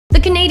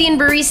Canadian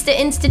Barista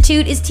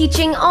Institute is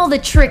teaching all the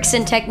tricks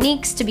and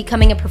techniques to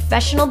becoming a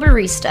professional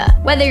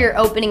barista. Whether you're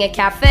opening a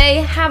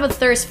cafe, have a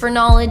thirst for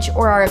knowledge,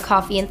 or are a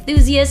coffee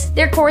enthusiast,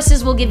 their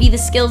courses will give you the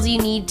skills you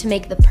need to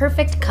make the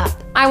perfect cup.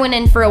 I went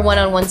in for a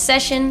one-on-one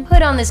session,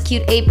 put on this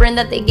cute apron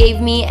that they gave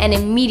me, and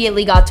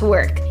immediately got to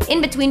work. In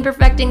between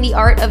perfecting the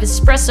art of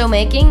espresso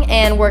making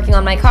and working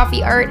on my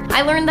coffee art,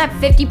 I learned that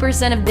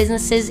 50% of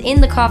businesses in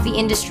the coffee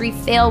industry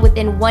fail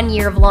within 1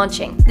 year of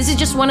launching. This is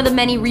just one of the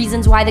many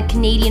reasons why the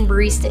Canadian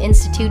Barista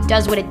Institute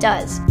does what it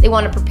does. They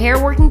want to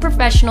prepare working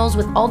professionals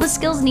with all the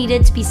skills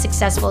needed to be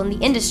successful in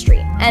the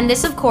industry. And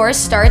this, of course,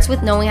 starts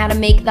with knowing how to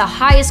make the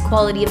highest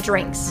quality of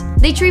drinks.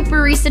 They treat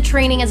barista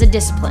training as a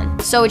discipline,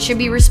 so it should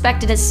be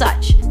respected as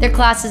such. Their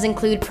classes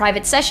include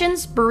private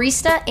sessions,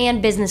 barista,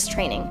 and business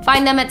training.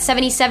 Find them at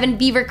 77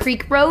 Beaver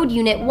Creek Road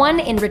Unit 1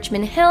 in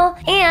Richmond Hill,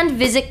 and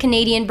visit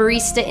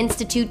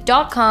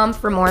CanadianBaristaInstitute.com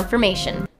for more information.